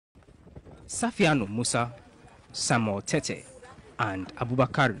Safiano Musa, Samuel Tete, and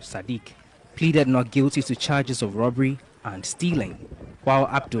Abubakar Sadiq pleaded not guilty to charges of robbery and stealing, while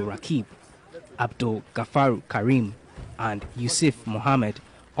Abdul Rakib, Abdul Gafaru Karim, and Yusuf Mohammed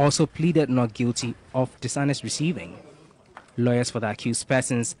also pleaded not guilty of dishonest receiving. Lawyers for the accused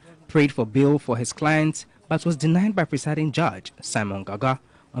persons prayed for bail for his client, but was denied by presiding judge Simon Gaga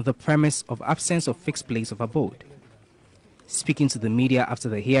on the premise of absence of fixed place of abode. Speaking to the media after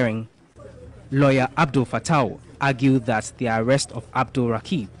the hearing, lawyer Abdul Fattah argued that the arrest of Abdul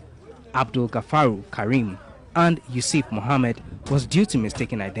Rakib, Abdul Gafaru Karim, and Yusuf Mohammed was due to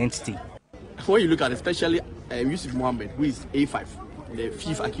mistaken identity. When you look at especially Yusuf Mohammed, who is A5, the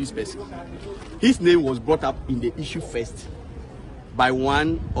fifth accused person, his name was brought up in the issue first by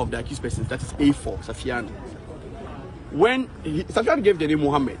one of the accused persons, that is A4, Safiano. When Safiano gave the name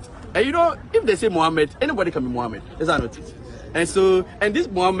Mohammed, and you know, if they say Mohammed, anybody can be Mohammed. That's how I noticed. And this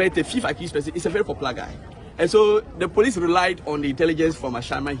Mohammed, the fifth accused person, is a very popular guy. And so the police relied on the intelligence from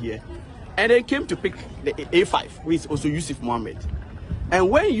Ashaiman here, and they came to pick the A5, who is also Yusuf Mohammed. And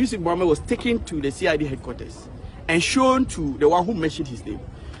when Yusuf Mohammed was taken to the CID headquarters and shown to the one who mentioned his name,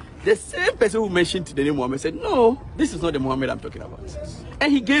 the same person who mentioned the name Mohammed said, "No, this is not the Mohammed I'm talking about."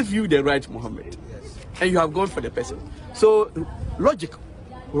 And he gave you the right Mohammed, and you have gone for the person. So logic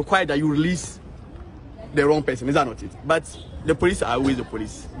required that you release the wrong person, is that not it? But the police are always the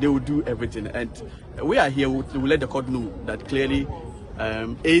police. They will do everything, and we are here. We will let the court know that clearly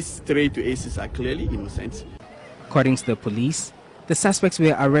A3 to A6 are clearly innocent. According to the police, the suspects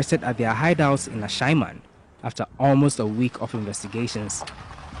were arrested at their hideouts in Ashaiman after almost a week of investigations.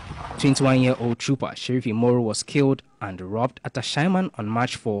 21-year-old trooper Sheriff Imoro was killed and robbed at Ashaiman on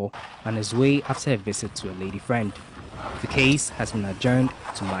March 4 on his way after a visit to a lady friend. The case has been adjourned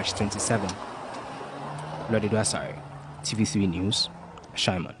to March 27. Laud Harris Adu-Asare, TV3 News,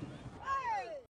 Ashaiman.